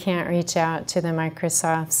really can't reach out to the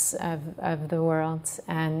Microsofts of the world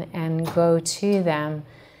and go to them,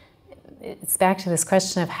 it's back to this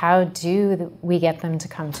question of how do we get them to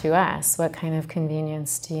come to us? What kind of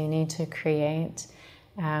convenience do you need to create?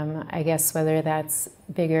 I guess whether that's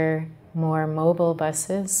bigger, more mobile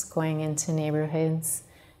buses going into neighborhoods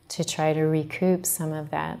to try to recoup some of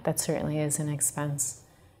that certainly is an expense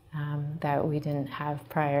that we didn't have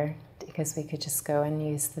prior, because we could just go and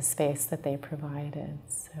use the space that they provided.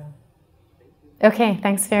 So, okay,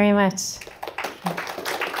 thanks very much.